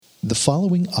The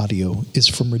following audio is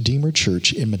from Redeemer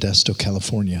Church in Modesto,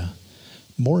 California.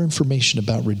 More information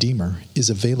about Redeemer is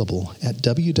available at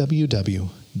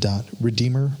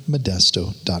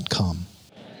www.redeemermodesto.com.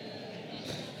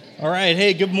 All right.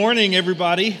 Hey, good morning,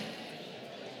 everybody.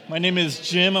 My name is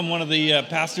Jim. I'm one of the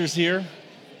pastors here.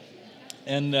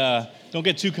 And don't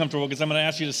get too comfortable because I'm going to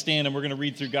ask you to stand and we're going to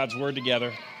read through God's Word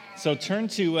together. So turn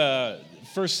to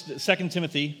 2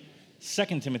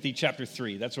 Timothy chapter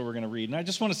 3. That's what we're going to read. And I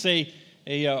just want to say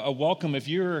a welcome. If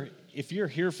you're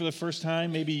here for the first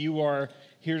time, maybe you are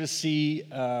here to see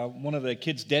one of the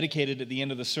kids dedicated at the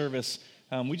end of the service.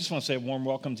 We just want to say a warm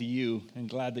welcome to you and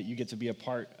glad that you get to be a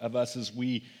part of us as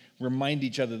we remind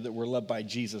each other that we're loved by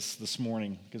Jesus this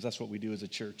morning, because that's what we do as a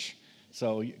church.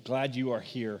 So glad you are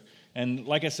here. And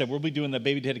like I said, we'll be doing the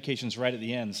baby dedications right at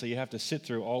the end, so you have to sit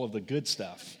through all of the good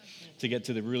stuff to get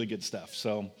to the really good stuff.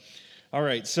 So, all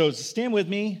right, so stand with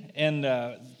me, and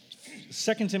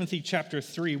 2 Timothy chapter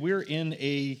 3, we're in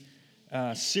a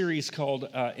series called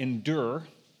Endure,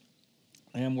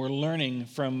 and we're learning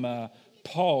from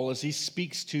Paul as he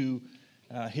speaks to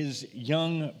his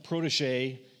young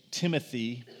protege,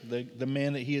 Timothy, the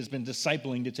man that he has been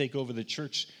discipling to take over the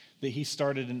church that he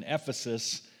started in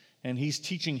Ephesus, and he's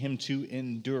teaching him to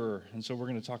endure. And so we're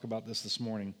going to talk about this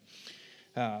morning.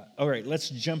 All right, let's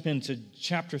jump into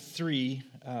chapter 3,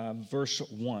 verse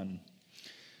 1.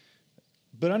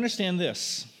 But understand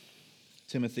this,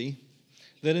 Timothy,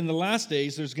 that in the last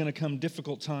days there's going to come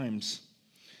difficult times.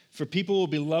 For people will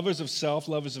be lovers of self,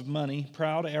 lovers of money,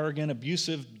 proud, arrogant,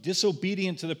 abusive,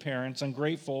 disobedient to the parents,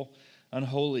 ungrateful,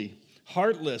 unholy,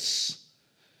 heartless,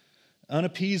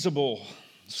 unappeasable,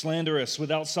 slanderous,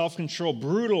 without self-control,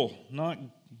 brutal, not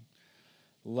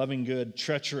loving good,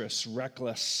 treacherous,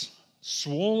 reckless,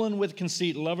 swollen with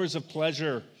conceit, lovers of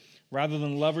pleasure rather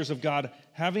than lovers of God,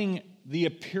 having the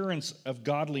appearance of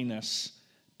godliness,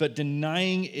 but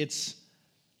denying its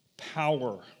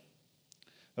power.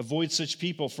 Avoid such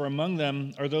people, for among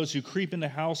them are those who creep into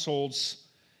households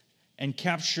and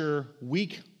capture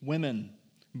weak women,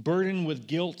 burdened with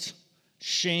guilt,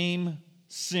 shame,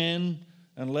 sin,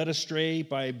 and led astray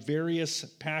by various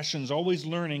passions, always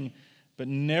learning, but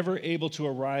never able to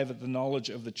arrive at the knowledge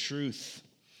of the truth.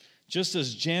 Just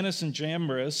as Jannes and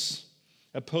Jambres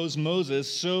opposed Moses,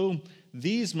 so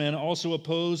these men also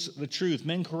oppose the truth,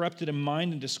 men corrupted in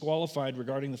mind and disqualified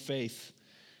regarding the faith.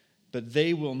 But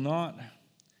they will not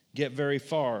get very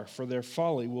far, for their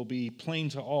folly will be plain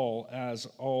to all as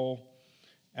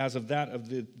of that of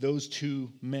those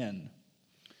two men.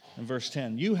 In verse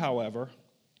 10, you, however,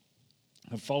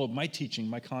 have followed my teaching,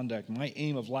 my conduct, my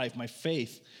aim of life, my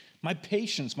faith, my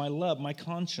patience, my love, my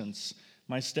conscience,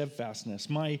 my steadfastness,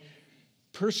 my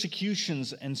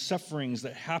persecutions and sufferings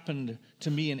that happened to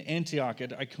me in Antioch,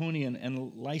 at Iconium,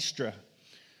 and Lystra,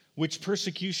 which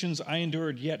persecutions I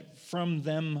endured, yet from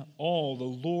them all the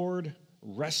Lord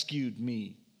rescued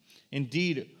me.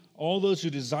 Indeed, all those who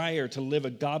desire to live a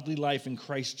godly life in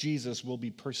Christ Jesus will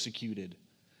be persecuted.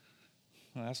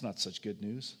 Well, that's not such good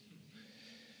news.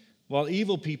 While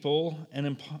evil people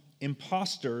and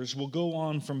impostors will go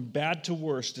on from bad to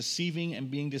worse, deceiving and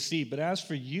being deceived. But as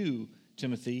for you,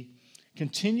 Timothy,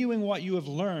 continuing what you have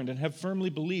learned and have firmly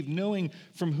believed, knowing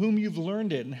from whom you've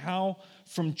learned it, and how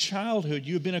from childhood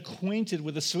you have been acquainted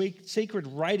with the sacred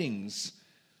writings,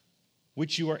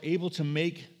 which you are able to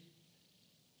make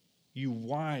you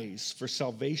wise for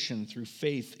salvation through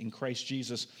faith in Christ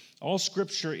Jesus. All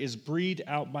Scripture is breathed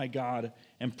out by God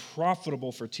and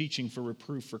profitable for teaching, for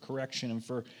reproof, for correction, and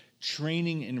for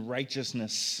training in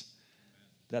righteousness,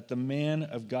 that the man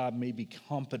of God may be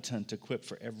competent, equipped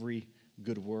for every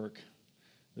good work.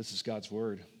 This is God's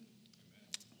word.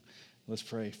 Let's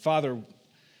pray. Father,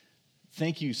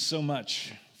 thank you so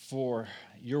much for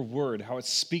your word, how it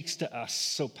speaks to us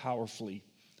so powerfully,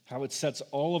 how it sets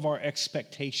all of our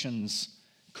expectations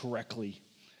correctly.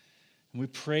 And we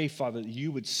pray, Father, that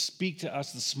you would speak to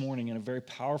us this morning in a very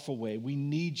powerful way. We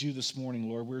need you this morning,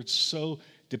 Lord. We're so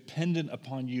dependent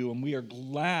upon you, and we are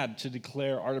glad to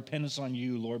declare our dependence on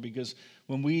you, Lord, because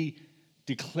when we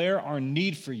declare our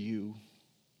need for you,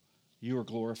 you are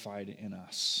glorified in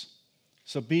us.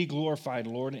 So be glorified,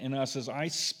 Lord, in us as I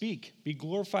speak. Be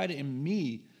glorified in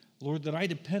me, Lord, that I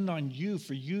depend on you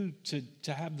for you to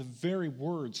have the very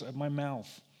words of my mouth.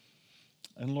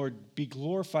 And Lord, be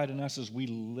glorified in us as we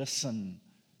listen.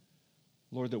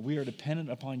 Lord, that we are dependent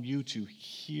upon you to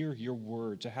hear your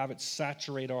word, to have it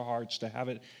saturate our hearts, to have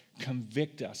it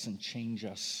convict us and change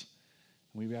us.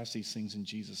 And we ask these things in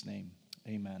Jesus' name.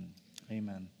 Amen.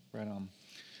 Amen. Right on.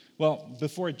 Well,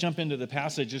 before I jump into the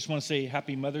passage, I just want to say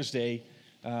Happy Mother's Day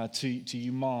to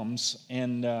you moms.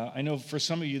 And I know for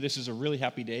some of you, this is a really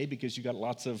happy day because you got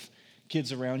lots of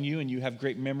kids around you and you have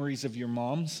great memories of your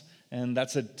moms. And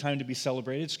that's a time to be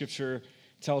celebrated. Scripture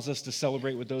tells us to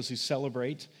celebrate with those who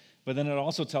celebrate. But then it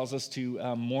also tells us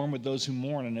to mourn with those who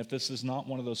mourn. And if this is not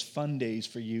one of those fun days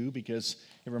for you because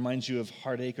it reminds you of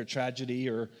heartache or tragedy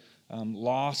or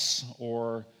loss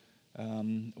or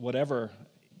whatever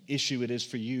issue it is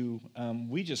for you,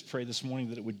 we just pray this morning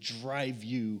that it would drive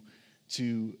you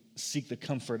to seek the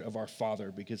comfort of our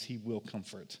Father because he will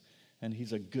comfort. And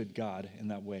he's a good God in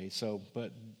that way. So,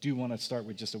 but do want to start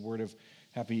with just a word of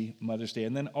happy Mother's Day.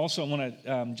 And then also I want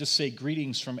to just say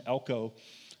greetings from Elko,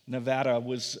 Nevada.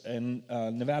 Was in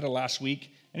Nevada last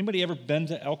week. Anybody ever been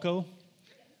to Elko?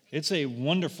 It's a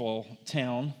wonderful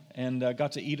town, and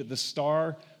got to eat at the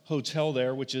Star Hotel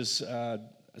there, which is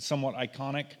somewhat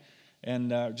iconic, and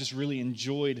just really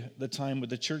enjoyed the time with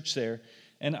the church there.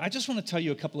 And I just want to tell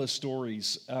you a couple of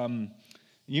stories.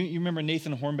 You remember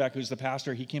Nathan Hornbeck, who's the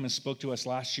pastor, he came and spoke to us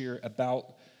last year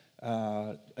about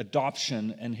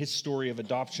adoption and his story of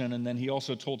adoption, and then he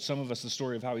also told some of us the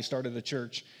story of how he started the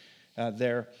church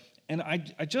there. And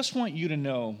I just want you to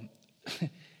know,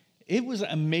 it was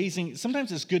amazing.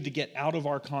 Sometimes it's good to get out of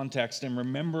our context and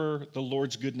remember the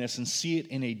Lord's goodness and see it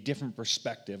in a different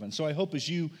perspective. And so I hope as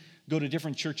you go to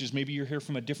different churches, maybe you're here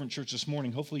from a different church this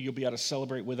morning, hopefully you'll be able to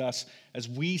celebrate with us as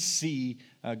we see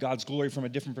God's glory from a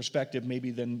different perspective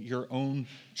maybe than your own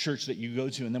church that you go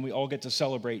to. And then we all get to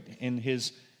celebrate in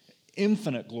his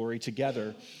infinite glory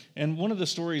together. And one of the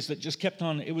stories that just kept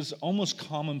on, it was almost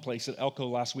commonplace at Elko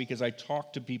last week as I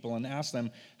talked to people and asked them,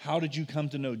 how did you come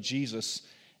to know Jesus?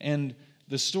 And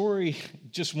the story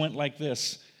just went like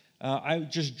this. I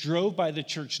just drove by the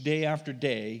church day after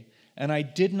day, and I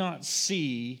did not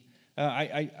see,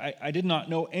 I did not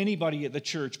know anybody at the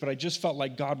church, but I just felt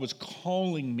like God was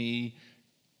calling me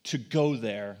to go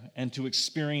there and to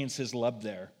experience his love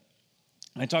there.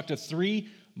 I talked to 3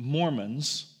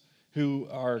 Mormons who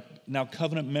are now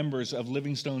covenant members of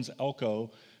Livingstone's Elko,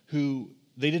 who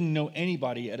they didn't know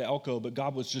anybody at Elko, but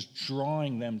God was just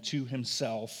drawing them to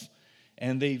himself.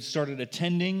 And they started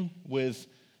attending with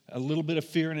a little bit of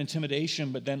fear and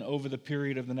intimidation, but then over the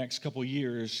period of the next couple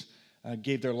years,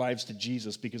 gave their lives to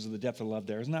Jesus because of the depth of love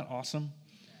there. Isn't that awesome?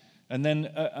 And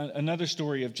then another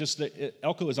story of just that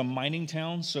Elko is a mining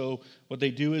town, so what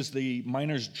they do is the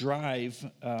miners drive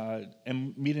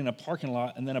and meet in a parking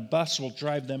lot, and then a bus will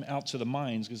drive them out to the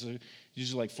mines because they're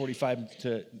usually like 45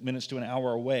 minutes to an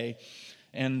hour away,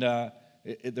 and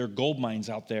they're gold mines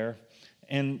out there.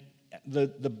 And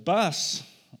the bus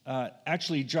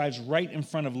actually drives right in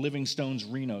front of Livingstone's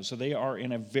Reno, so they are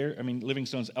in a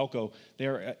Livingstone's Elko, they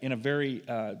are in a very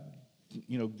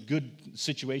good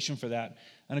situation for that.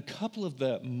 And a couple of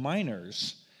the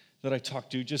miners that I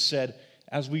talked to just said,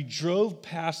 as we drove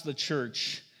past the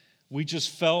church, we just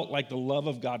felt like the love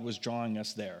of God was drawing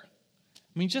us there.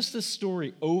 I mean, just this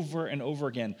story over and over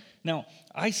again. Now,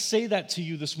 I say that to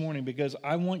you this morning because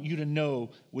I want you to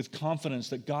know with confidence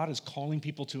that God is calling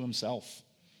people to himself,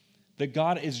 that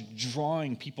God is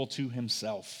drawing people to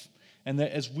himself. And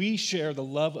that as we share the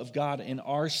love of God in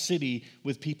our city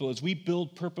with people, as we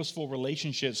build purposeful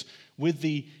relationships with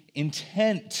the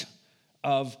intent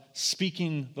of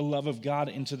speaking the love of God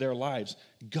into their lives,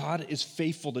 God is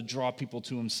faithful to draw people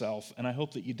to himself. And I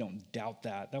hope that you don't doubt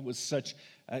that. That was such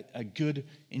a good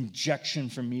injection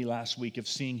for me last week of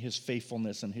seeing his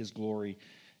faithfulness and his glory.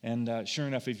 And sure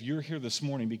enough, if you're here this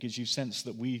morning because you sense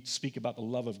that we speak about the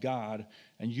love of God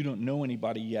and you don't know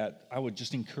anybody yet, I would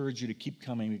just encourage you to keep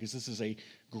coming because this is a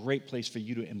great place for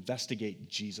you to investigate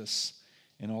Jesus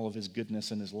and all of his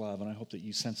goodness and his love. And I hope that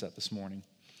you sense that this morning.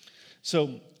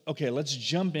 So, okay, let's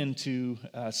jump into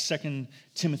 2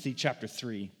 Timothy chapter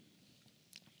 3.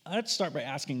 Let's start by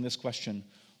asking this question.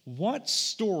 What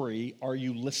story are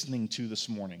you listening to this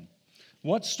morning?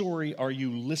 What story are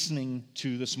you listening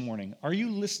to this morning? Are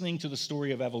you listening to the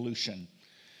story of evolution?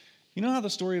 You know how the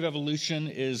story of evolution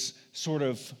is sort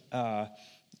of,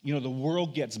 the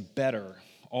world gets better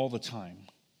all the time.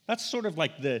 That's sort of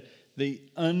like the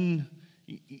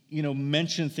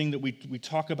mentioned thing that we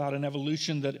talk about in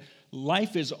evolution, that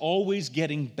life is always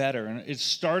getting better. And it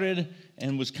started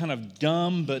and was kind of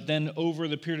dumb, but then over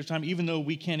the period of time, even though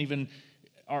we can't even,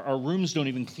 our rooms don't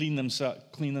even clean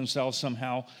themselves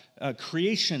somehow,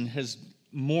 creation has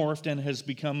morphed and has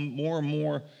become more and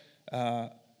more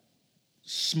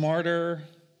smarter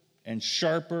and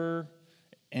sharper,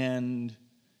 and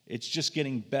it's just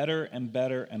getting better and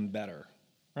better and better.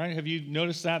 Right? Have you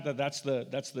noticed that's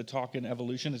the talk in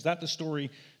evolution? Is that the story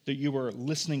that you were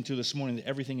listening to this morning, that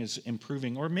everything is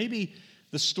improving? Or maybe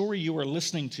the story you are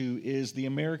listening to is the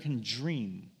American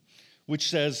dream, which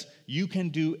says you can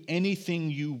do anything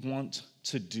you want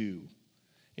to do.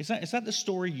 Is that the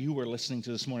story you were listening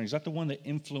to this morning? Is that the one that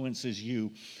influences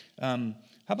you? How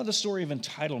about the story of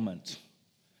entitlement?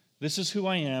 This is who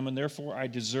I am, and therefore I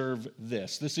deserve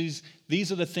this.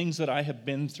 These are the things that I have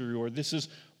been through, or this is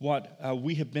what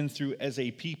we have been through as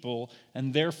a people,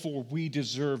 and therefore we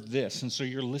deserve this. And so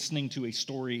you're listening to a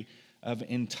story of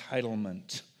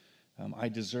entitlement. I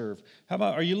deserve. How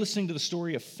about, are you listening to the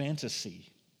story of fantasy?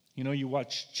 You know, you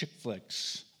watch chick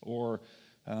flicks, or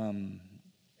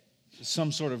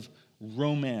some sort of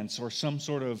romance, or some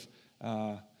sort of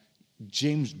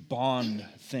James Bond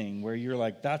thing where you're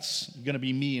like, that's going to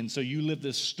be me. And so you live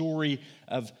this story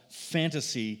of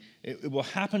fantasy. It will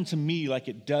happen to me like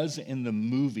it does in the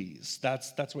movies.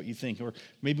 That's what you think. Or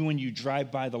maybe when you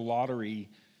drive by the lottery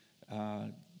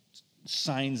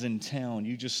signs in town,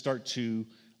 you just start to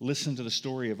listen to the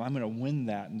story of, I'm going to win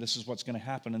that, and this is what's going to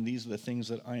happen, and these are the things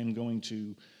that I am going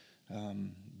to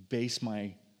base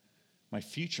my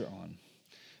future on.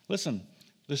 Listen,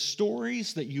 the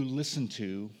stories that you listen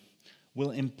to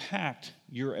will impact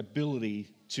your ability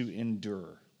to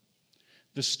endure.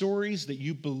 The stories that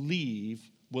you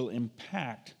believe will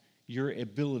impact your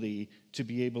ability to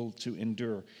be able to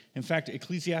endure. In fact,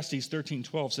 Ecclesiastes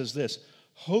 13:12 says this,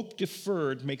 hope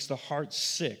deferred makes the heart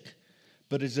sick,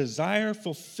 but a desire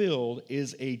fulfilled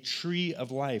is a tree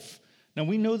of life. Now,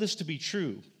 we know this to be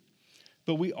true,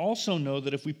 but we also know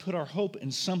that if we put our hope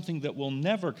in something that will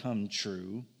never come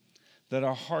true, that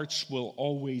our hearts will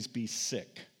always be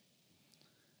sick.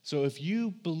 So if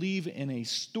you believe in a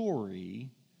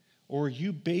story, or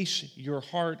you base your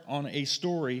heart on a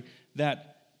story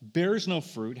that bears no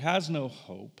fruit, has no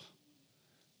hope,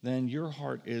 then your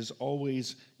heart is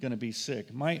always going to be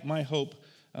sick. My hope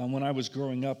when I was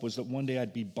growing up was that one day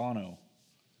I'd be Bono.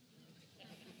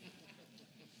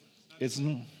 It's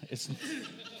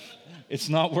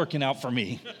not working out for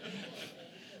me.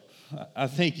 I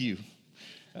thank you.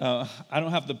 I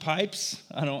don't have the pipes.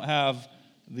 I don't have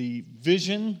the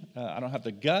vision. I don't have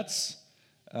the guts.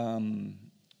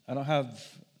 I don't have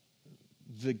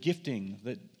the gifting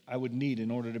that I would need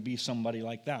in order to be somebody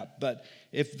like that. But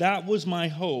if that was my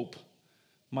hope,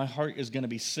 my heart is going to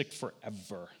be sick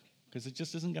forever, because it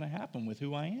just isn't going to happen with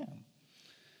who I am.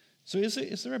 So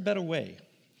is there a better way?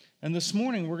 And this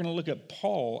morning we're going to look at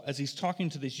Paul as he's talking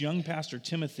to this young pastor,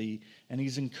 Timothy, and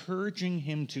he's encouraging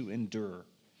him to endure.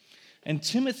 And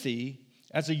Timothy,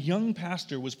 as a young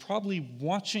pastor, was probably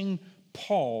watching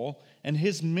Paul and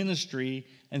his ministry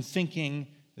and thinking,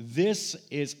 this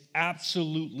is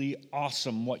absolutely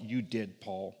awesome what you did,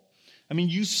 Paul. I mean,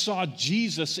 you saw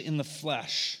Jesus in the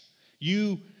flesh.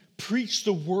 You preached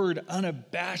the word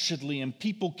unabashedly, and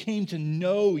people came to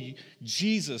know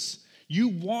Jesus. You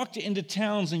walked into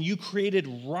towns and you created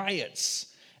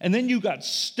riots. And then you got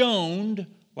stoned,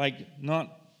 like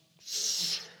not,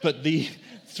 but the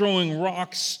throwing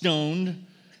rocks stoned.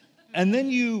 And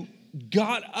then you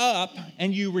got up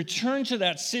and you returned to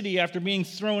that city after being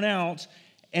thrown out,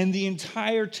 and the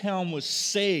entire town was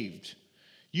saved.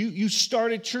 You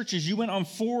started churches. You went on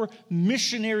 4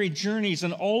 missionary journeys,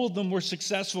 and all of them were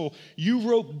successful. You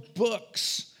wrote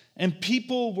books, and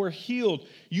people were healed.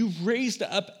 You raised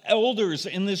up elders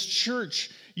in this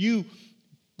church. You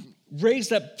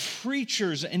raised up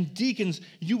preachers and deacons.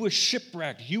 You were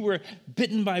shipwrecked. You were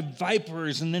bitten by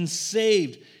vipers and then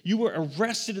saved. You were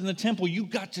arrested in the temple. You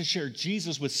got to share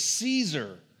Jesus with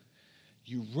Caesar.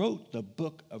 You wrote the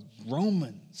book of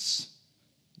Romans.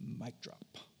 Mic drop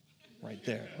right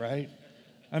there, right?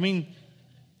 I mean,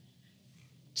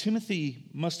 Timothy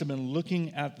must have been looking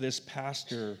at this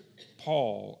pastor,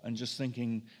 Paul, and just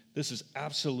thinking, this is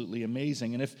absolutely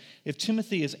amazing. And if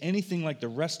Timothy is anything like the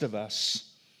rest of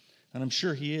us, and I'm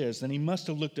sure he is, then he must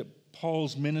have looked at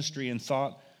Paul's ministry and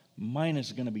thought, mine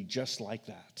is going to be just like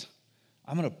that.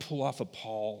 I'm going to pull off a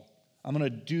Paul. I'm going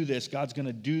to do this. God's going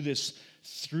to do this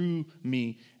through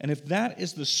me. And if that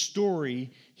is the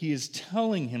story he is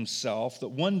telling himself, that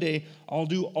one day I'll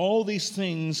do all these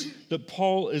things that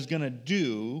Paul is going to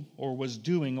do, or was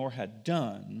doing, or had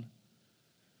done,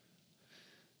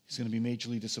 he's going to be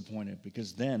majorly disappointed,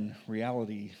 because then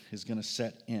reality is going to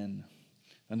set in.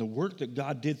 And the work that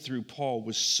God did through Paul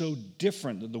was so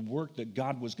different than the work that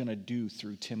God was going to do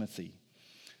through Timothy.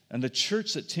 And the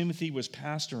church that Timothy was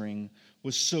pastoring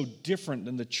was so different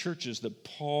than the churches that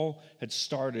Paul had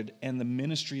started, and the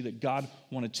ministry that God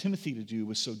wanted Timothy to do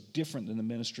was so different than the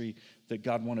ministry that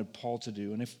God wanted Paul to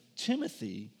do. And if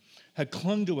Timothy had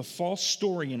clung to a false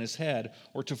story in his head,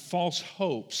 or to false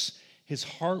hopes, his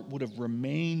heart would have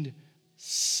remained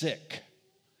sick.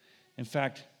 In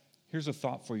fact, here's a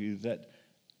thought for you, that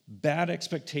bad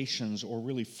expectations, or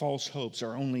really false hopes,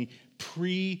 are only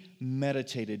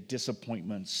premeditated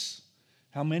disappointments.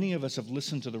 How many of us have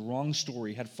listened to the wrong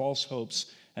story, had false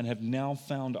hopes, and have now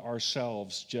found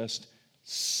ourselves just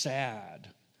sad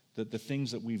that the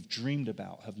things that we've dreamed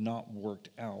about have not worked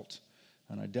out?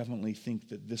 And I definitely think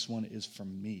that this one is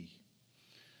from me.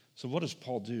 So what does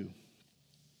Paul do?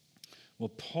 Well,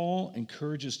 Paul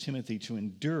encourages Timothy to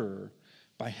endure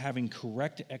by having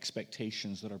correct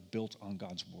expectations that are built on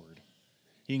God's word.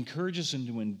 He encourages him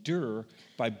to endure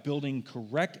by building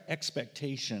correct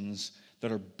expectations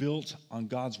that are built on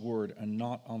God's word and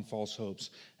not on false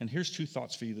hopes. And here's two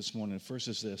thoughts for you this morning. The first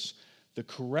is this: the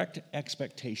correct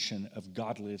expectation of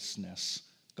godlessness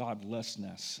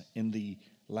in the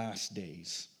last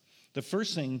days. The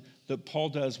first thing that Paul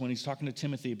does when he's talking to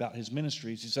Timothy about his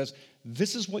ministries, he says,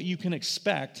 this is what you can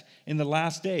expect in the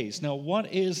last days. Now,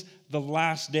 what is the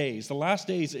last days? The last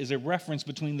days is a reference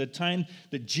between the time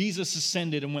that Jesus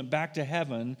ascended and went back to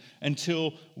heaven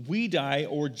until we die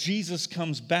or Jesus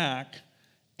comes back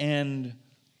and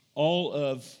all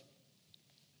of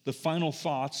the final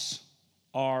thoughts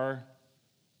are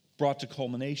brought to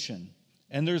culmination.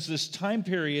 And there's this time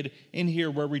period in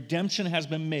here where redemption has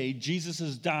been made. Jesus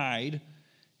has died.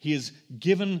 He has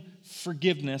given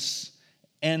forgiveness.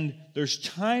 And there's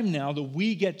time now that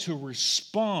we get to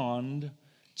respond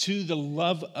to the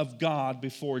love of God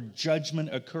before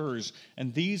judgment occurs.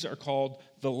 And these are called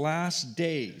the last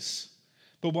days.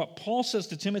 But what Paul says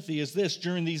to Timothy is this: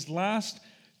 during these last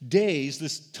days,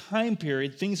 this time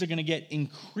period, things are going to get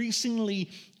increasingly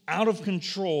out of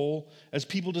control as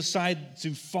people decide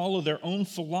to follow their own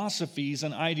philosophies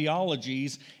and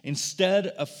ideologies instead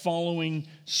of following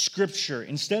Scripture.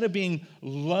 Instead of being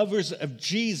lovers of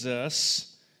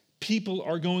Jesus, people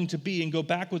are going to be, and go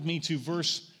back with me to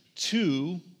verse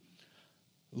 2,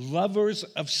 lovers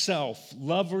of self,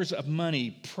 lovers of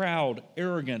money, proud,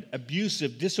 arrogant,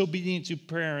 abusive, disobedient to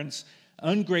parents,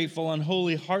 ungrateful,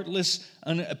 unholy, heartless,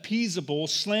 unappeasable,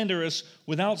 slanderous,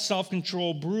 without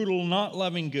self-control, brutal, not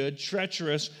loving good,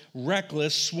 treacherous,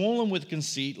 reckless, swollen with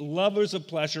conceit, lovers of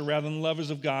pleasure rather than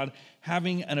lovers of God,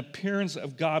 having an appearance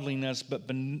of godliness but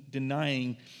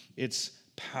denying its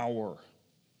power.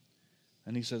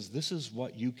 And he says, this is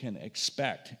what you can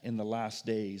expect in the last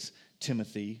days,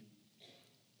 Timothy,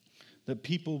 that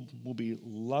people will be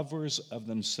lovers of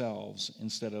themselves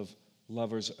instead of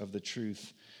lovers of the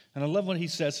truth. And I love what he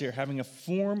says here: having a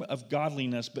form of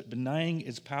godliness but denying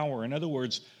its power. In other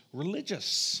words,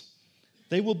 religious.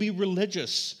 They will be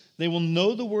religious. They will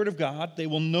know the word of God. They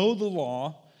will know the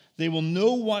law. They will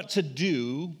know what to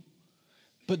do,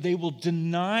 but they will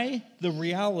deny the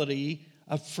reality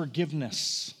of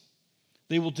forgiveness.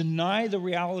 They will deny the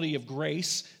reality of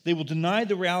grace. They will deny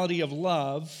the reality of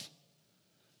love,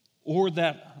 or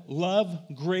that love,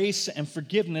 grace, and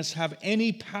forgiveness have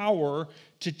any power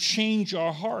to change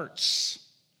our hearts.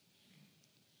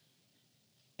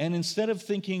 And instead of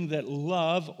thinking that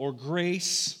love or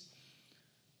grace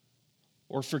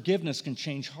or forgiveness can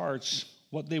change hearts,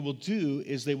 what they will do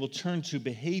is they will turn to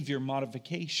behavior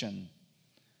modification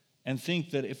and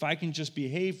think that if I can just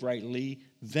behave rightly,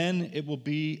 then it will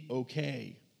be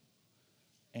okay.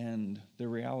 And the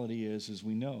reality is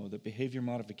we know that behavior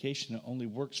modification only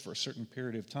works for a certain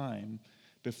period of time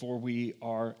before we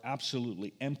are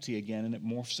absolutely empty again and it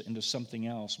morphs into something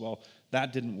else. Well,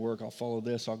 that didn't work. I'll follow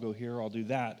this. I'll go here. I'll do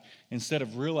that. Instead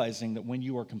of realizing that when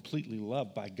you are completely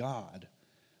loved by God,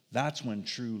 that's when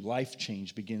true life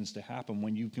change begins to happen.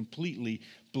 When you completely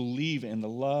believe in the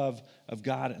love of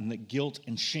God and that guilt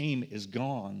and shame is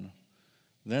gone,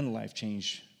 then life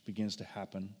change begins to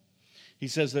happen. He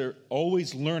says they're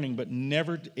always learning but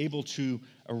never able to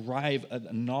arrive at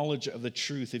a knowledge of the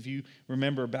truth. If you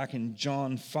remember back in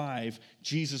John 5,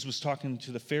 Jesus was talking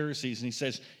to the Pharisees and he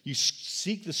says, you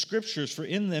seek the scriptures, for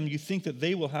in them you think that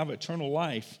they will have eternal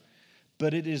life,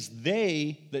 but it is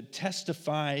they that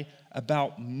testify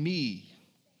about me.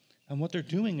 And what they're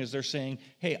doing is they're saying,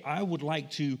 hey, I would like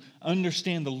to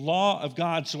understand the law of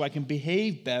God so I can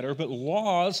behave better, but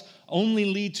laws only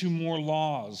lead to more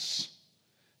laws.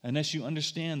 Unless you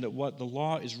understand that what the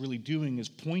law is really doing is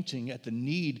pointing at the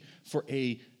need for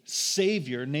a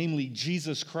Savior, namely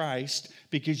Jesus Christ,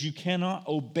 because you cannot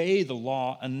obey the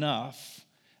law enough.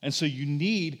 And so you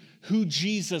need who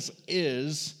Jesus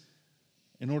is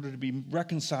in order to be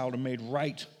reconciled and made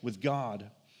right with God.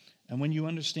 And when you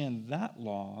understand that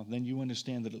law, then you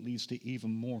understand that it leads to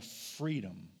even more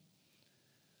freedom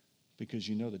because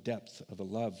you know the depth of the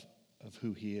love of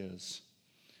who He is.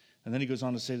 And then he goes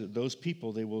on to say that those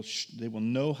people, they will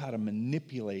know how to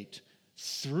manipulate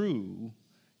through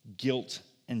guilt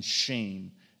and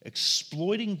shame,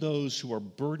 exploiting those who are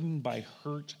burdened by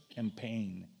hurt and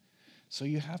pain. So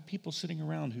you have people sitting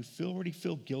around who already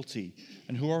feel guilty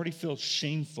and who already feel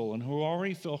shameful and who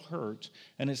already feel hurt.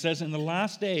 And it says in the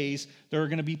last days, there are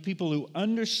going to be people who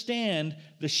understand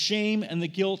the shame and the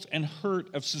guilt and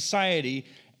hurt of society,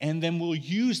 and then will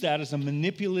use that as a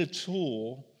manipulative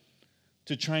tool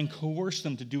to try and coerce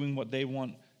them to doing what they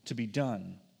want to be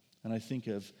done. And I think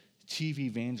of TV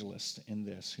evangelists in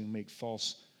this who make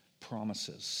false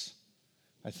promises.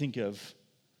 I think of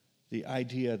the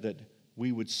idea that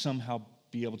we would somehow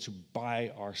be able to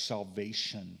buy our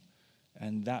salvation.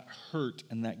 And that hurt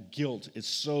and that guilt is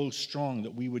so strong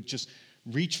that we would just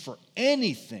reach for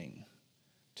anything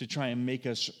to try and make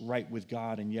us right with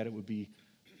God. And yet it would be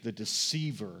the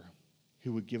deceiver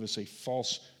who would give us a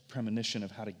false premonition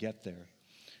of how to get there.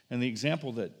 And the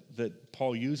example that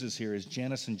Paul uses here is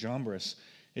Jannes and Jambres.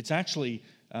 It's actually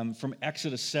from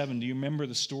Exodus 7. Do you remember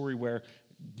the story where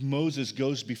Moses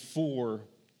goes before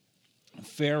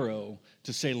Pharaoh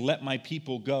to say, let my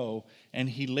people go, and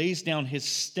he lays down his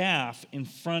staff in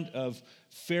front of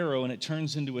Pharaoh and it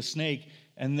turns into a snake,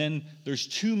 and then there's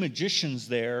two magicians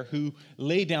there who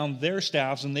lay down their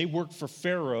staffs and they work for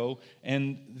Pharaoh,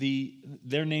 and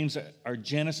their names are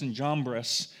Jannes and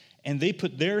Jambres, and they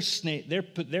put their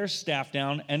staff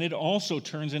down and it also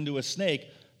turns into a snake.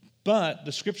 But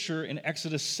the scripture in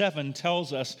Exodus 7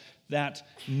 tells us that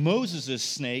Moses'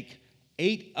 snake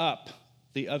ate up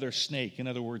the other snake. In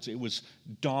other words, it was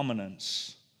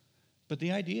dominance. But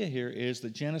the idea here is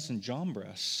that Jannes and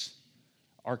Jambres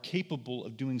are capable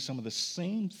of doing some of the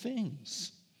same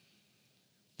things.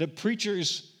 The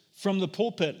preachers from the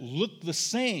pulpit look the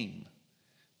same,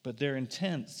 but their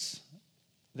intent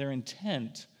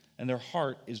and their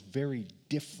heart is very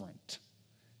different.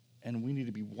 And we need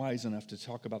to be wise enough to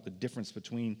talk about the difference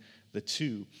between the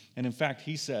two. And in fact,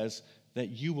 he says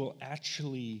that you will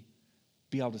actually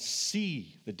be able to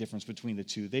see the difference between the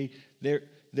two.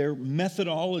 Their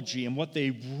methodology and what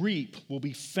they reap will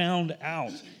be found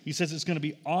out. He says it's going to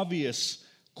be obvious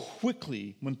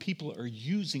quickly when people are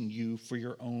using you for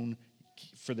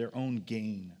their own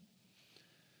gain.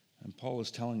 And Paul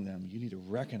is telling them, you need to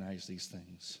recognize these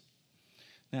things.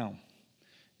 Now,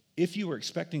 if you are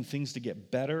expecting things to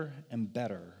get better and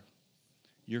better,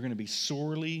 you're going to be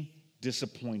sorely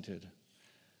disappointed.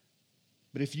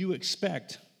 But if you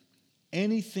expect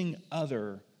anything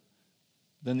other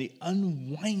than the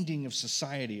unwinding of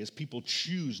society as people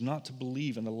choose not to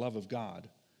believe in the love of God,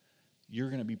 you're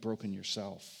going to be broken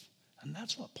yourself. And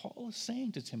that's what Paul is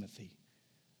saying to Timothy.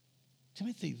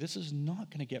 Timothy, this is not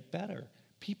going to get better.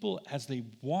 People, as they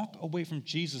walk away from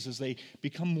Jesus, as they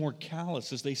become more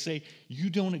callous, as they say, you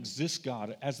don't exist,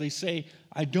 God, as they say,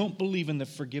 I don't believe in the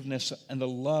forgiveness and the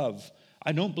love,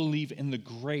 I don't believe in the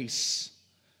grace,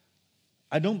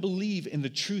 I don't believe in the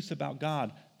truth about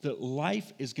God, that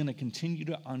life is going to continue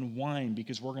to unwind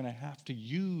because we're going to have to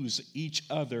use each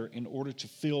other in order to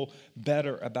feel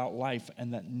better about life,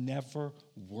 and that never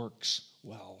works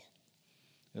well.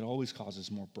 It always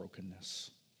causes more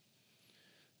brokenness.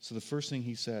 So the first thing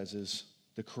he says is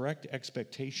the correct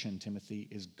expectation, Timothy,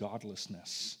 is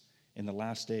godlessness in the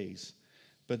last days.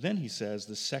 But then he says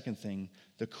the second thing,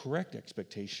 the correct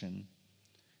expectation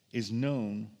is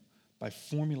known by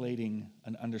formulating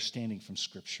an understanding from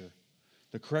Scripture.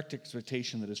 The correct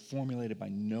expectation that is formulated by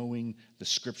knowing the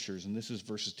Scriptures. And this is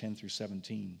verses 10 through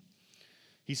 17.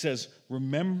 He says,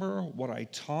 remember what I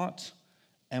taught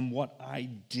and what I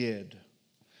did.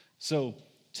 So,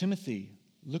 Timothy,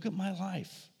 look at my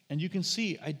life. And you can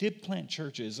see I did plant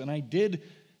churches, and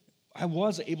I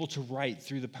was able to write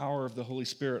through the power of the Holy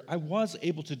Spirit. I was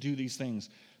able to do these things.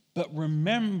 But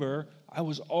remember, I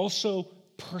was also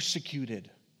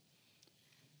persecuted.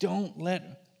 Don't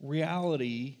let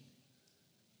reality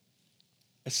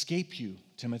escape you,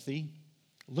 Timothy.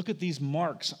 Look at these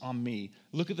marks on me.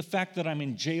 Look at the fact that I'm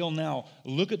in jail now.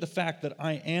 Look at the fact that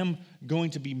I am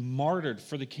going to be martyred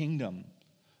for the kingdom.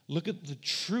 Look at the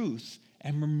truth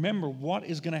and remember what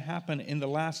is going to happen in the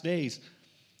last days.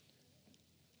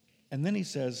 And then he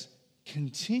says,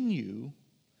 continue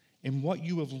in what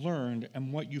you have learned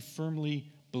and what you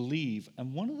firmly believe.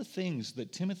 And one of the things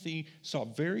that Timothy saw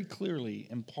very clearly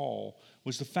in Paul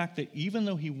was the fact that even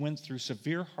though he went through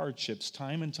severe hardships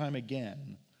time and time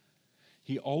again,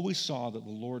 he always saw that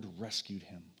the Lord rescued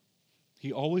him.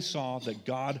 He always saw that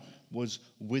God was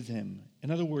with him. In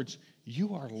other words,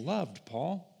 you are loved,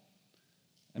 Paul.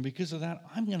 And because of that,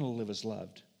 I'm going to live as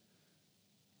loved.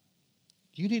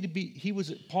 You need to be,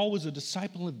 Paul was a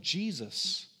disciple of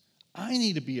Jesus. I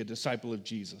need to be a disciple of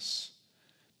Jesus.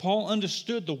 Paul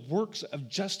understood the works of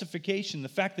justification, the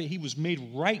fact that he was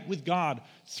made right with God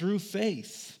through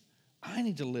faith. I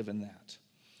need to live in that.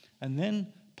 And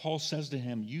then Paul says to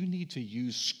him, you need to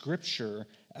use Scripture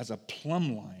as a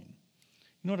plumb line.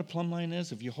 You know what a plumb line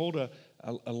is? If you hold a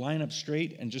line up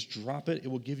straight and just drop it, it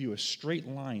will give you a straight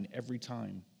line every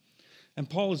time. And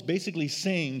Paul is basically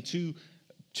saying to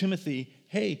Timothy,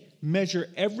 hey, measure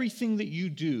everything that you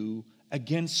do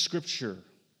against Scripture,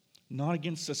 not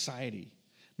against society.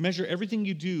 Measure everything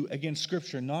you do against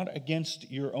Scripture, not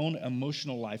against your own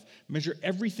emotional life. Measure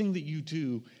everything that you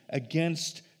do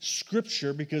against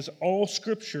Scripture, because all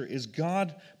Scripture is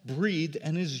God-breathed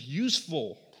and is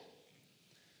useful.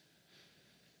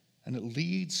 And it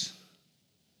leads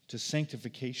to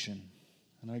sanctification.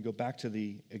 And I go back to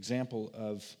the example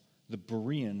of the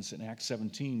Bereans in Acts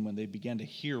 17 when they began to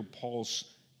hear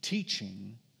Paul's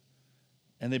teaching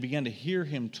and they began to hear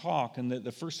him talk. And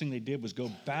the first thing they did was go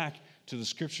back to the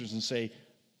Scriptures and say,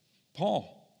 Paul,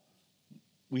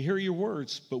 we hear your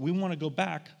words, but we want to go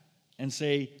back and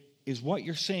say, is what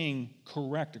you're saying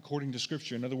correct according to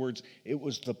Scripture? In other words, it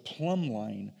was the plumb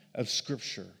line of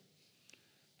Scripture.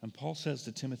 And Paul says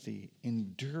to Timothy,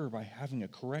 endure by having a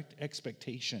correct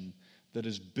expectation that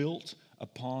is built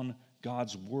upon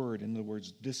God's word. In other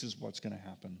words, this is what's going to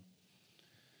happen.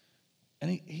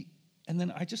 And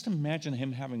then I just imagine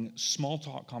him having small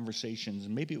talk conversations,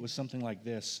 and maybe it was something like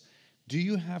this. Do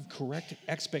you have correct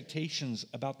expectations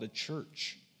about the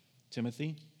church,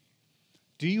 Timothy?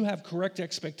 Do you have correct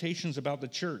expectations about the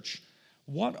church?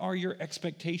 What are your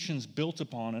expectations built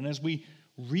upon? And as we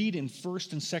read in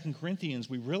 1st and 2nd Corinthians,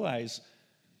 we realize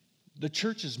the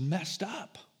church is messed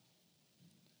up.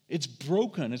 It's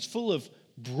broken. It's full of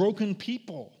broken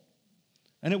people.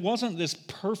 And it wasn't this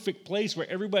perfect place where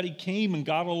everybody came and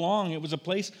got along. It was a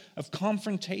place of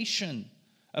confrontation,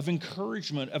 of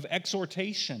encouragement, of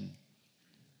exhortation.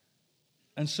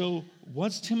 And so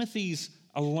was Timothy's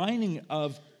aligning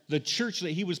of the church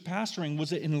that he was pastoring,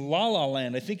 was it in la-la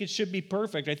land? I think it should be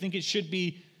perfect. I think it should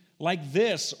be like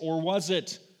this, or was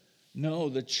it, no,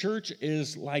 the church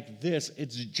is like this.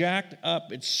 It's jacked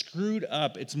up, it's screwed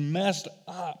up, it's messed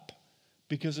up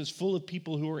because it's full of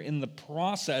people who are in the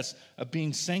process of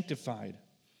being sanctified.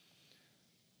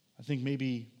 I think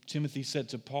maybe Timothy said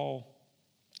to Paul,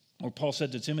 or Paul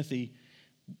said to Timothy,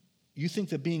 you think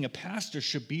that being a pastor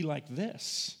should be like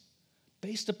this.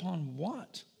 Based upon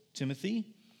what, Timothy?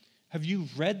 Have you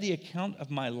read the account of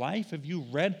my life? Have you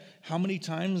read how many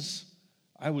times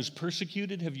I was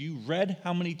persecuted? Have you read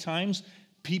how many times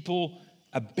people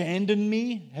abandoned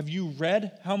me? Have you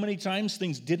read how many times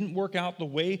things didn't work out the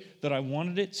way that I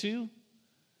wanted it to?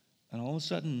 And all of a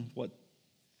sudden, what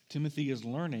Timothy is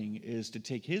learning is to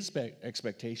take his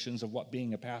expectations of what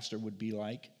being a pastor would be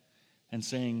like and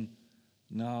saying,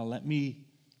 no, let me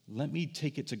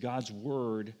take it to God's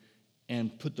word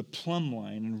and put the plumb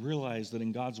line and realize that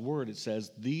in God's word it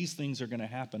says these things are going to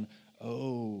happen.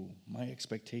 Oh, my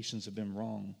expectations have been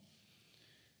wrong.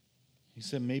 He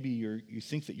said maybe you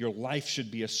think that your life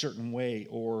should be a certain way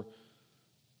or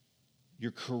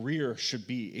your career should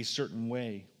be a certain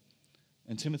way.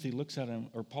 And Timothy looks at him,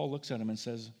 or Paul looks at him and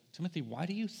says, Timothy, why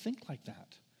do you think like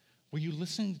that? Were you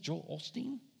listening to Joel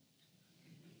Osteen?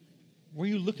 Were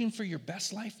you looking for your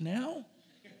best life now?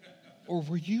 Or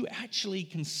were you actually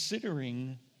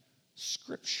considering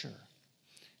Scripture?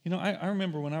 You know, I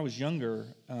remember when I was younger,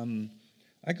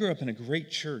 I grew up in a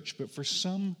great church, but for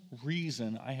some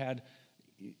reason I had,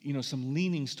 some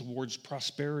leanings towards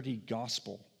prosperity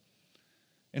gospel.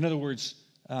 In other words,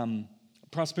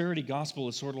 prosperity gospel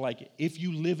is sort of like if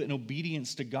you live in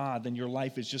obedience to God, then your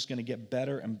life is just going to get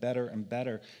better and better and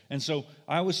better. And so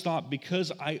I always thought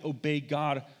because I obeyed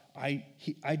God, I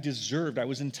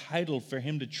was entitled for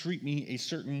him to treat me a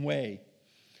certain way.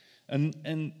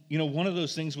 And one of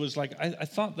those things was like, I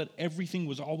thought that everything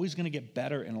was always going to get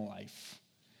better in life.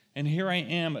 And here I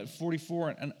am at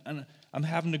 44, and I'm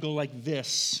having to go like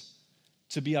this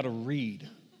to be able to read.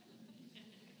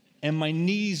 And my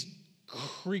knees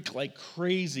creak like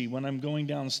crazy when I'm going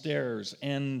downstairs.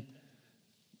 And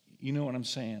you know what I'm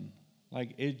saying?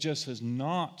 Like, it just has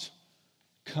not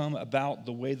come about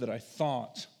the way that I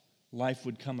thought life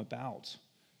would come about.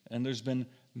 And there's been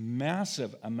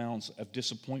massive amounts of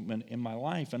disappointment in my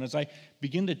life. And as I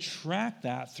begin to track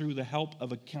that through the help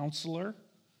of a counselor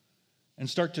and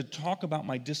start to talk about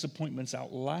my disappointments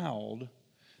out loud,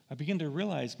 I begin to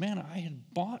realize, man, I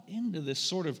had bought into this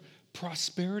sort of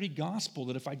prosperity gospel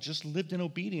that if I just lived in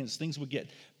obedience, things would get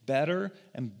better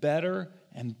and better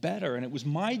and better. And it was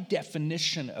my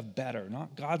definition of better,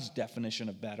 not God's definition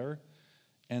of better.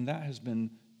 And that has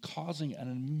been causing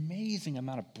an amazing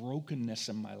amount of brokenness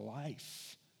in my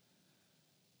life.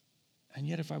 And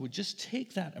yet if I would just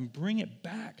take that and bring it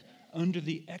back under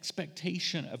the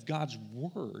expectation of God's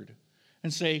word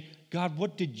and say, God,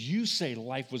 what did you say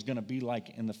life was going to be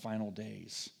like in the final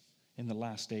days, in the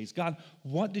last days? God,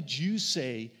 what did you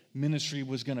say ministry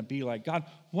was going to be like? God,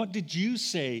 what did you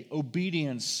say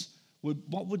obedience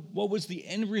what was the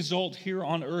end result here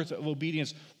on earth of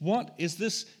obedience? What is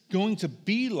this going to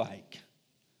be like?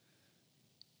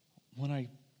 When I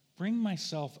bring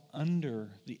myself under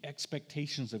the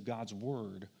expectations of God's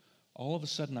word, all of a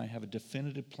sudden I have a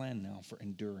definitive plan now for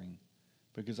enduring,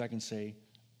 because I can say,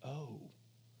 oh,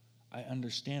 I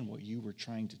understand what you were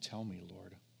trying to tell me,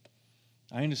 Lord.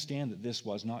 I understand that this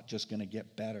was not just going to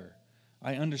get better.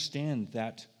 I understand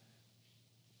that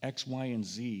X, Y, and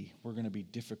Z were going to be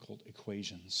difficult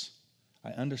equations. I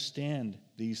understand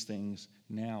these things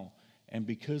now. And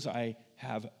because I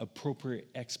have appropriate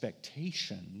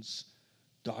expectations,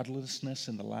 godlessness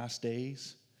in the last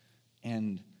days,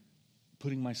 and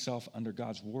putting myself under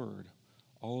God's word,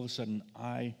 all of a sudden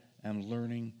I am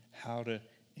learning how to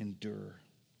endure.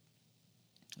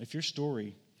 If your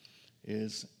story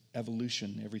is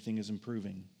evolution, everything is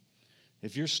improving.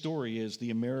 If your story is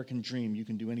the American dream, you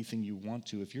can do anything you want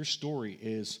to. If your story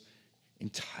is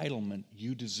entitlement,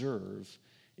 you deserve.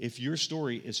 If your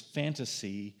story is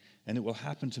fantasy and it will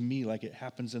happen to me like it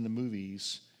happens in the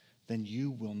movies, then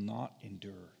you will not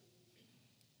endure.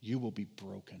 You will be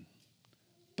broken.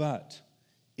 But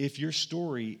if your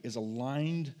story is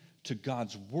aligned to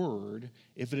God's word,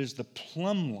 if it is the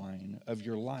plumb line of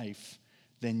your life,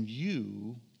 then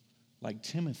you, like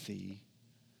Timothy,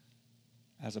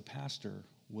 as a pastor,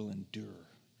 will endure.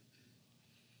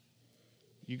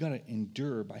 You got to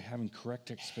endure by having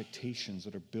correct expectations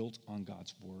that are built on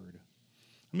God's word.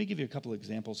 Let me give you a couple of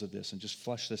examples of this and just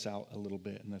flesh this out a little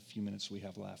bit in the few minutes we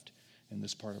have left in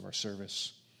this part of our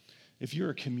service. If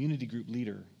you're a community group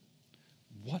leader,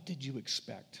 what did you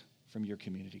expect from your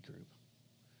community group?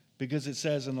 Because it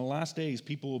says in the last days,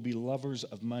 people will be lovers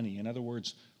of money. In other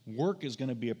words, work is going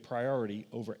to be a priority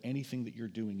over anything that you're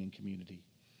doing in community.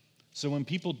 So when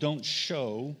people don't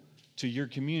show to your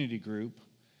community group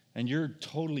and you're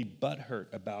totally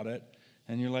butthurt about it,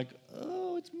 and you're like,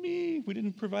 oh, it's me. We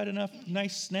didn't provide enough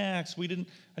nice snacks. I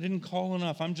didn't call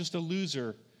enough. I'm just a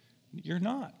loser. You're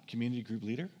not, community group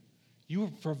leader. You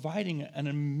are providing an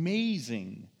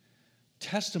amazing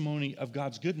testimony of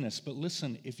God's goodness. But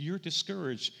listen, if you're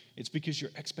discouraged, it's because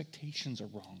your expectations are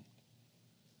wrong.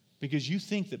 Because you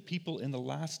think that people in the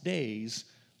last days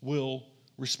will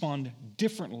respond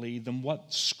differently than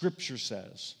what Scripture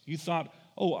says. You thought,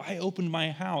 oh, I opened my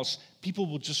house, people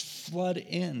will just flood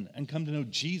in and come to know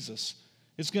Jesus.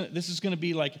 This is going to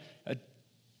be like a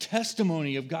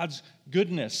testimony of God's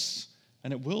goodness,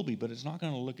 and it will be, but it's not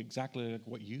going to look exactly like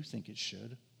what you think it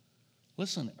should.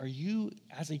 Listen, are you,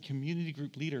 as a community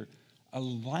group leader,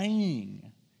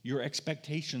 aligning your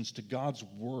expectations to God's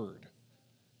word?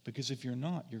 Because if you're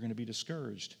not, you're going to be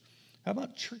discouraged. How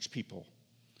about church people?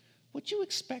 What do you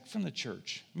expect from the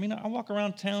church? I mean, I walk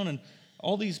around town and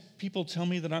all these people tell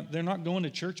me that they're not going to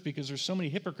church because there's so many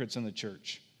hypocrites in the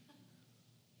church.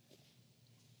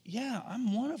 Yeah,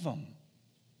 I'm one of them.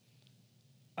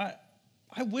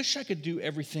 I wish I could do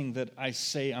everything that I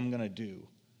say I'm going to do.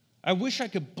 I wish I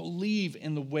could believe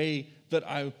in the way that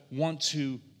I want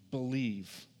to believe.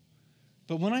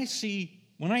 But when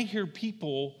I hear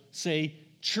people say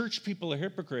church people are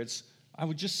hypocrites, I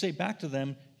would just say back to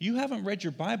them, you haven't read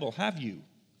your Bible, have you?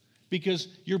 Because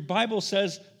your Bible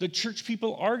says that church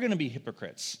people are going to be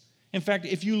hypocrites. In fact,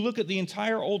 if you look at the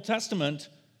entire Old Testament,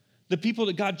 the people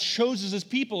that God chose as his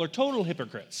people are total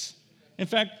hypocrites. In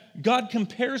fact, God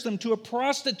compares them to a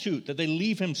prostitute that they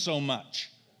leave him so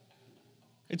much.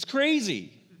 It's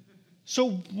crazy.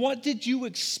 So what did you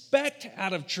expect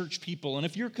out of church people? And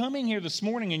if you're coming here this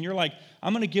morning and you're like,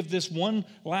 I'm going to give this one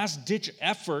last-ditch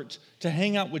effort to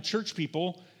hang out with church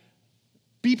people,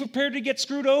 be prepared to get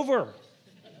screwed over.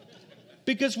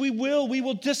 Because we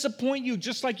will disappoint you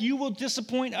just like you will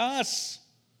disappoint us.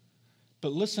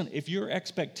 But listen, if your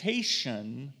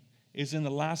expectation is in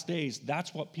the last days,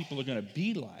 that's what people are going to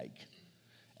be like.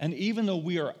 And even though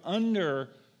we are under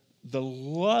the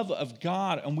love of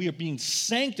God and we are being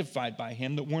sanctified by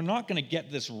him, that we're not going to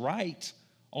get this right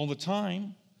all the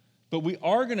time, but we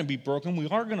are going to be broken, we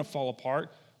are going to fall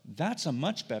apart, that's a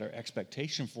much better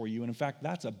expectation for you. And in fact,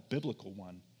 that's a biblical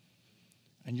one.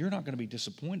 And you're not going to be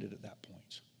disappointed at that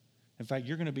point. In fact,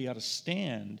 you're going to be able to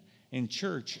stand in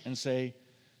church and say,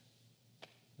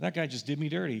 that guy just did me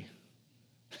dirty.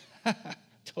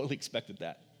 Totally expected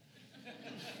that.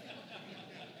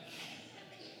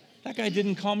 That guy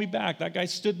didn't call me back. That guy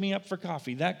stood me up for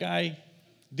coffee. That guy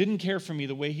didn't care for me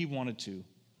the way he wanted to.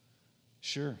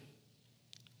 Sure,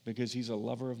 because he's a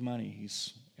lover of money.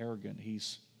 He's arrogant.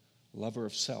 He's a lover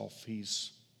of self.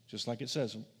 He's just like it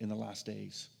says in the last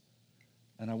days.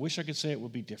 And I wish I could say it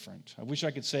would be different. I wish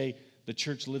I could say the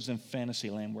church lives in fantasy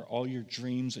land where all your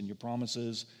dreams and your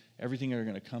promises, everything are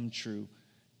going to come true.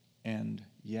 And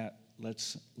yet,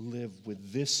 let's live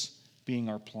with this being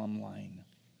our plumb line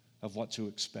of what to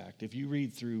expect. If you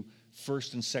read through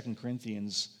 1st and 2nd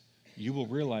Corinthians, you will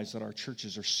realize that our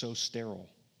churches are so sterile.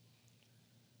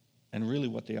 And really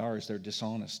what they are is they're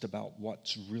dishonest about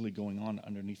what's really going on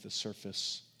underneath the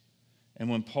surface. And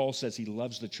when Paul says he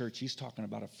loves the church, he's talking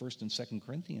about a 1st and 2nd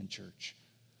Corinthian church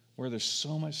where there's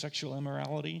so much sexual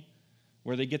immorality,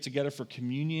 where they get together for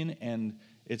communion and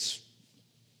it's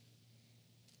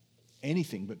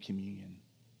anything but communion.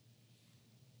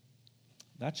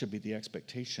 That should be the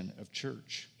expectation of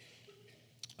church,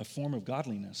 a form of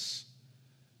godliness,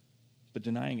 but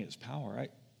denying its power.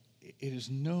 It is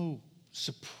no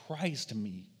surprise to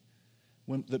me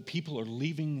when the people are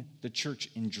leaving the church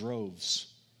in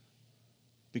droves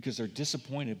because they're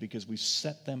disappointed because we've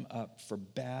set them up for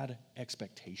bad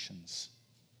expectations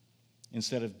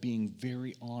instead of being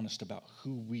very honest about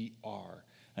who we are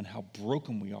and how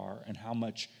broken we are and how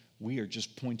much we are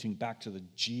just pointing back to the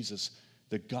Jesus,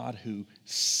 the God who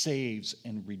saves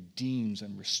and redeems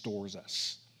and restores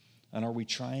us. And are we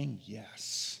trying?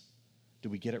 Yes. Do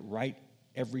we get it right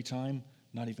every time?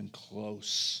 Not even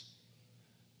close.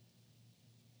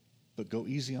 But go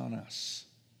easy on us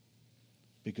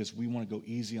because we want to go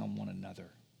easy on one another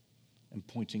and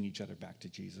pointing each other back to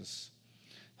Jesus.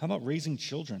 How about raising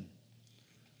children?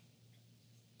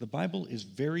 The Bible is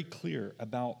very clear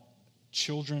about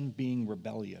children being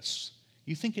rebellious.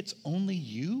 You think it's only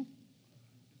you?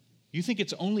 You think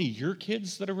it's only your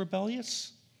kids that are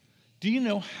rebellious? Do you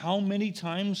know how many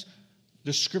times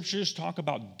the scriptures talk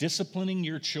about disciplining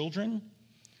your children?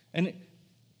 And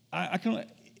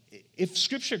if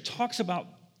scripture talks about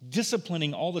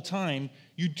disciplining all the time,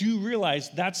 you do realize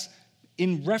that's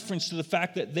in reference to the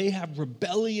fact that they have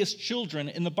rebellious children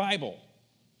in the Bible,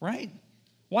 right?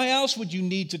 Why else would you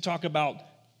need to talk about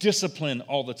discipline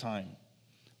all the time?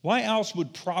 Why else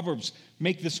would Proverbs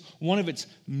make this one of its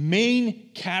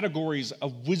main categories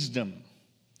of wisdom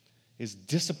is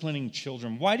disciplining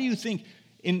children? Why do you think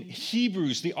in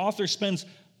Hebrews the author spends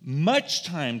much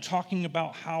time talking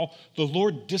about how the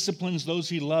Lord disciplines those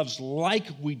he loves like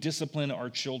we discipline our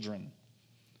children?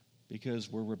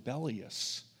 Because we're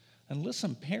rebellious. And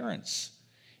listen, parents,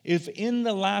 if in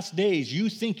the last days you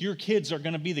think your kids are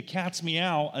going to be the cat's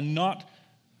meow and not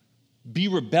be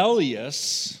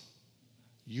rebellious,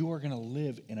 you are going to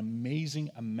live in amazing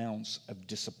amounts of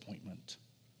disappointment.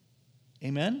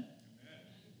 Amen?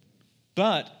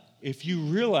 But if you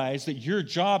realize that your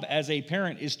job as a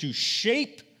parent is to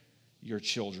shape your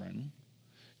children,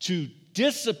 to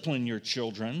discipline your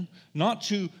children, not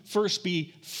to first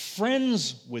be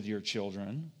friends with your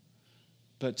children,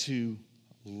 but to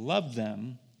love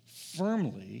them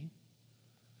firmly,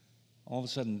 all of a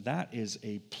sudden that is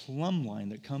a plumb line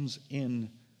that comes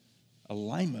in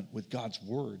alignment with God's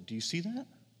word. Do you see that?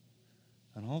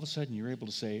 And all of a sudden you're able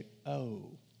to say,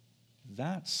 oh,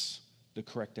 that's the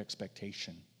correct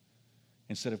expectation.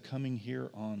 Instead of coming here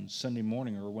on Sunday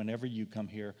morning or whenever you come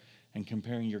here and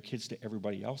comparing your kids to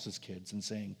everybody else's kids and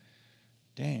saying,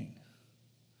 dang,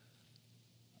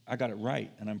 I got it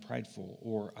right and I'm prideful,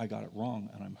 or I got it wrong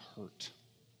and I'm hurt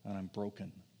and I'm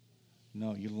broken.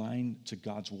 No, you line to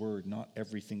God's word, not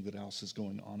everything that else is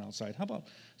going on outside. How about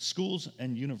schools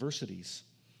and universities?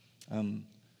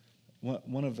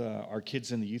 One of our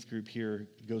kids in the youth group here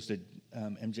goes to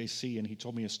MJC, and he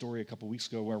told me a story a couple weeks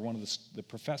ago where one of the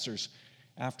professors,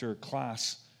 after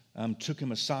class, took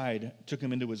him aside, took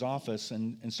him into his office,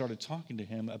 and started talking to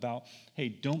him about, hey,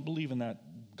 don't believe in that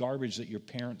garbage that your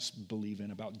parents believe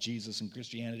in about Jesus and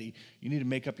Christianity. You need to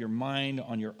make up your mind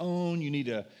on your own. You need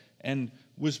to, and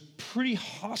was pretty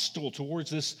hostile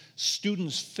towards this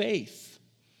student's faith.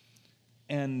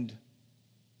 And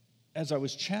as I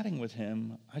was chatting with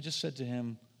him, I just said to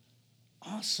him,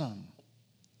 awesome.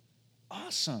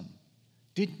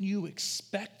 Didn't you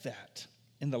expect that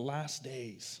in the last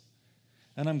days?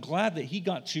 And I'm glad that he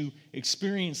got to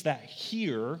experience that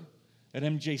here at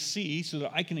MJC so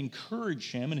that I can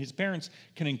encourage him and his parents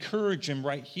can encourage him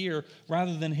right here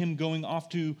rather than him going off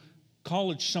to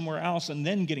college somewhere else and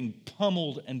then getting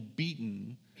pummeled and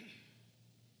beaten,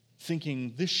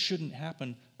 thinking this shouldn't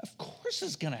happen. Of course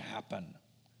it's going to happen.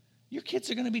 Your kids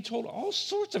are going to be told all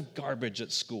sorts of garbage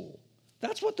at school.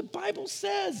 That's what the Bible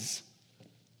says,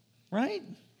 right?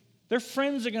 Their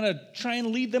friends are going to try and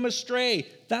lead them astray.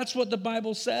 That's what the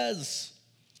Bible says.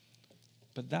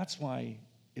 But that's why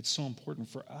it's so important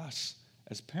for us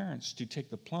as parents to take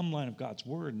the plumb line of God's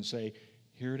word and say,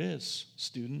 here it is,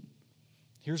 student.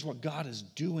 Here's what God is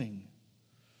doing.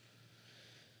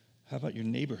 How about your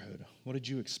neighborhood? What did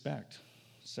you expect?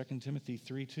 2 Timothy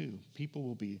 3:2. People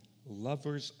will be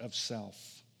lovers of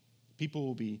self. People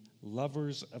will be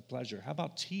lovers of pleasure. How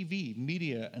about TV,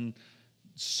 media, and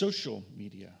social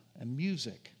media and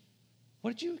music?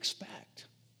 What did you expect?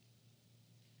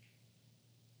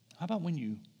 How about when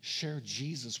you share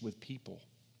Jesus with people?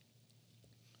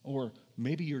 Or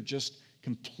maybe you're just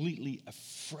completely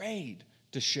afraid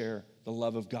to share the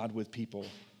love of God with people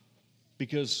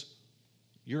because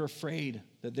you're afraid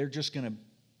that they're just going to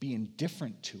be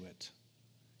indifferent to it.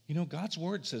 You know, God's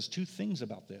word says two things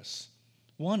about this.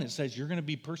 One, it says you're going to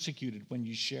be persecuted when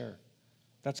you share.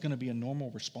 That's going to be a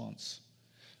normal response.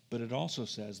 But it also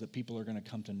says that people are going to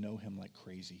come to know him like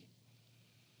crazy.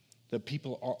 That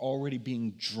people are already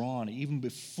being drawn. Even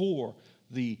before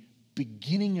the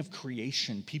beginning of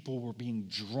creation, people were being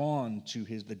drawn to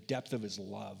the depth of his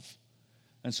love.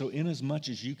 And so inasmuch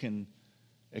as you can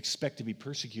expect to be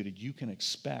persecuted, you can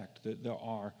expect that there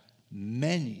are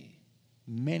many,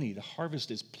 the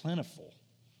harvest is plentiful,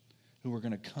 who are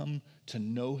going to come to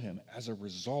know him as a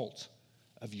result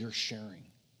of your sharing.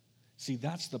 See,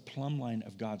 that's the plumb line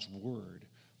of God's word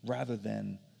rather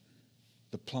than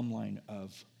the plumb line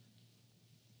of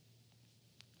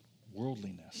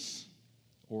worldliness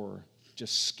or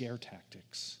just scare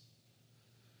tactics.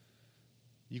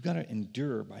 You've got to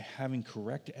endure by having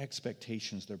correct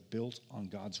expectations that are built on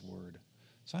God's word.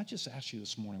 So I just asked you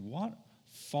this morning, what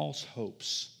false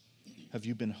hopes have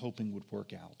you been hoping would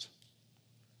work out?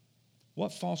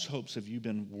 What false hopes have you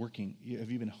been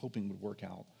hoping would work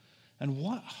out? And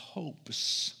what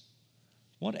hopes,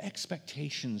 what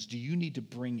expectations do you need to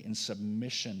bring in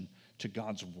submission to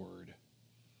God's word?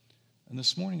 And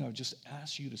this morning I would just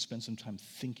ask you to spend some time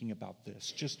thinking about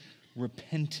this, just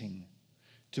repenting,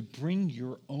 to bring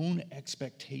your own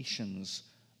expectations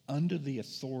under the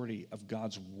authority of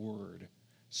God's word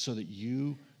so that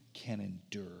you can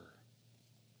endure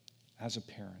as a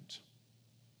parent,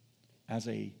 as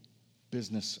a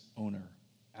business owner,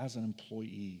 as an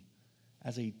employee,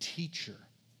 as a teacher,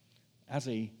 as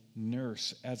a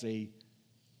nurse, as a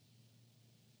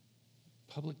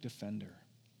public defender,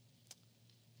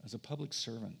 as a public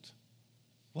servant.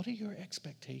 What are your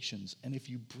expectations? And if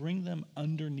you bring them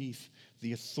underneath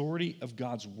the authority of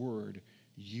God's word,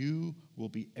 you will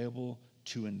be able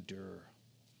to endure.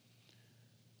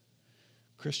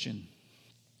 Christian,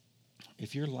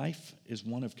 if your life is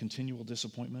one of continual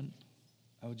disappointment,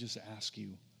 I would just ask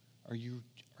you, are you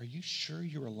sure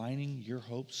you're aligning your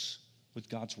hopes with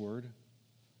God's word?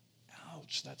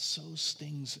 Ouch, that so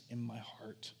stings in my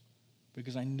heart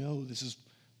because I know this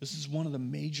is one of the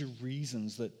major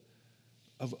reasons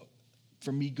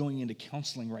for me going into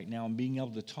counseling right now and being able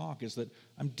to talk is that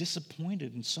I'm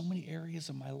disappointed in so many areas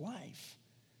of my life.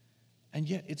 And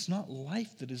yet it's not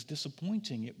life that is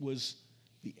disappointing. It was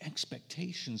the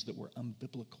expectations that were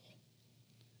unbiblical.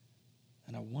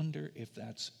 And I wonder if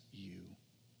that's you.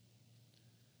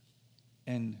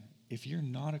 And if you're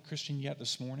not a Christian yet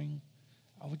this morning,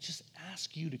 I would just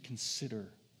ask you to consider,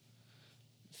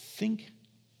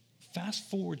 fast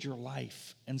forward your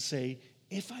life and say,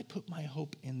 if I put my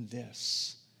hope in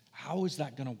this, how is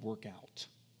that going to work out?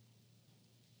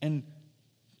 And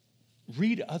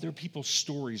read other people's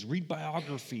stories, read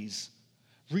biographies,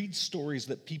 read stories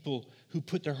that people who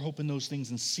put their hope in those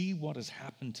things and see what has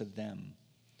happened to them.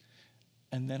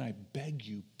 And then I beg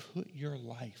you, put your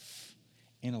life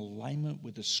in alignment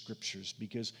with the scriptures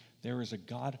because there is a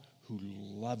God who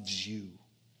loves you,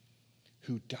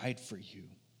 who died for you,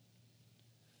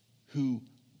 who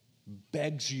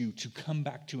begs you to come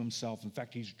back to himself. In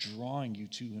fact, he's drawing you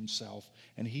to himself,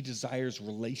 and he desires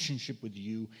relationship with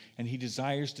you, and he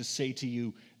desires to say to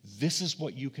you, this is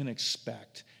what you can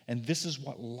expect, and this is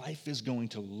what life is going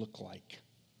to look like.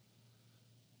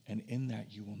 And in that,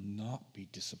 you will not be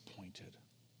disappointed,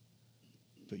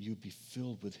 but you'll be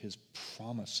filled with his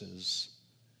promises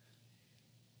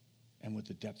and with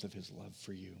the depth of his love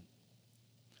for you.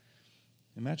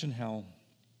 Imagine how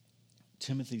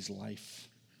Timothy's life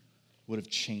would have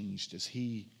changed as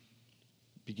he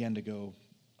began to go,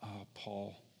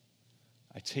 Paul,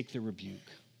 I take the rebuke.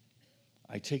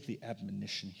 I take the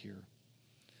admonition here.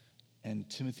 And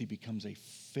Timothy becomes a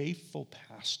faithful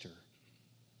pastor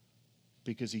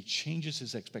because he changes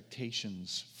his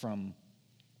expectations from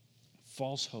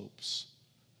false hopes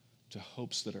to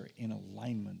hopes that are in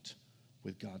alignment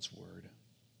with God's word.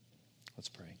 Let's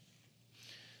pray.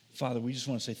 Father, we just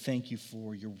want to say thank you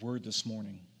for your word this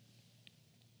morning.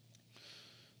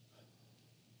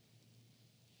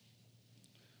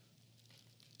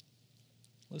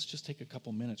 Let's just take a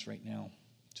couple minutes right now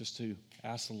just to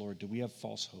ask the Lord, do we have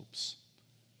false hopes?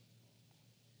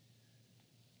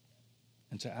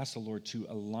 and to ask the Lord to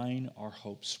align our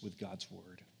hopes with God's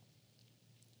word.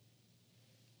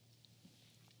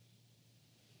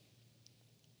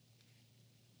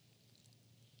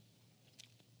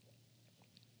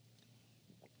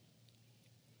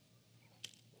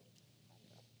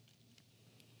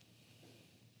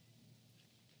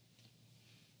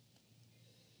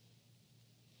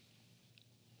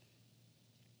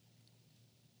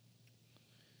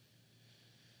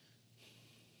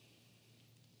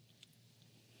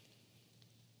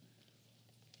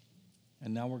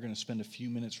 And now we're going to spend a few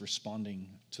minutes responding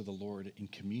to the Lord in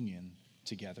communion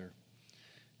together.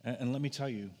 And let me tell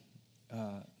you,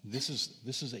 this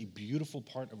is a beautiful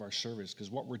part of our service, because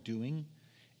what we're doing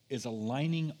is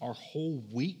aligning our whole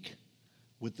week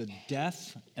with the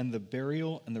death and the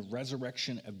burial and the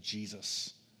resurrection of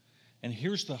Jesus. And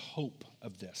here's the hope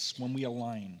of this. When we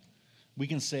align, we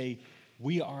can say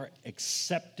we are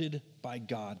accepted by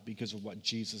God because of what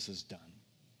Jesus has done.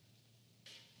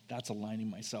 That's aligning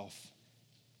myself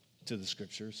to the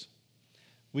scriptures.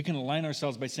 We can align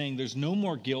ourselves by saying there's no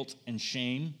more guilt and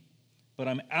shame, but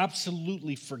I'm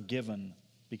absolutely forgiven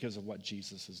because of what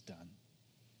Jesus has done.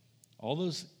 All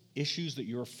those issues that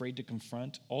you're afraid to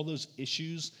confront, all those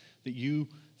issues that you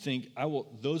think,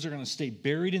 those are going to stay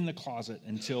buried in the closet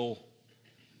until,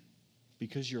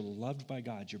 because you're loved by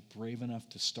God, you're brave enough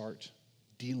to start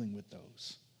dealing with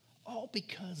those. All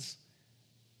because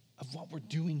of what we're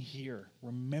doing here,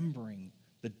 remembering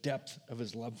the depth of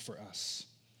his love for us.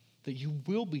 That you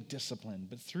will be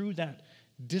disciplined, but through that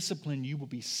discipline, you will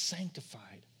be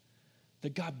sanctified.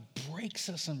 That God breaks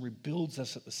us and rebuilds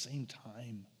us at the same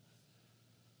time.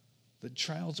 The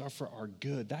trials are for our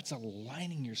good. That's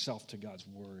aligning yourself to God's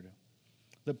word.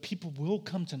 That people will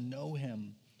come to know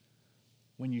him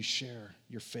when you share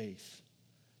your faith.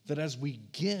 That as we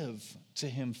give to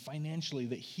him financially,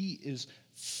 that he is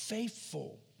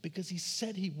faithful because he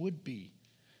said he would be.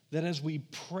 That as we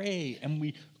pray and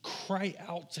we cry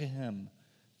out to him,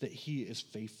 that he is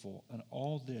faithful. And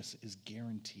all this is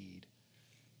guaranteed.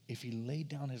 If he laid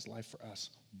down his life for us,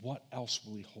 what else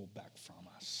will he hold back from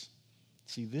us?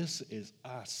 See, this is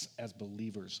us as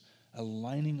believers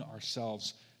aligning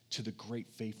ourselves to the great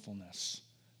faithfulness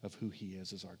of who he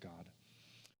is as our God.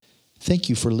 Thank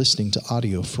you for listening to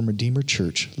audio from Redeemer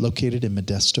Church, located in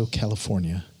Modesto,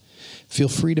 California. Feel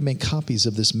free to make copies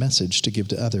of this message to give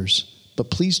to others. But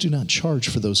please do not charge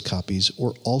for those copies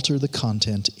or alter the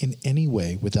content in any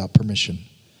way without permission.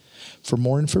 For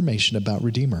more information about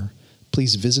Redeemer,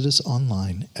 please visit us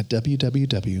online at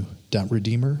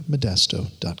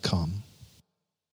www.redeemermodesto.com.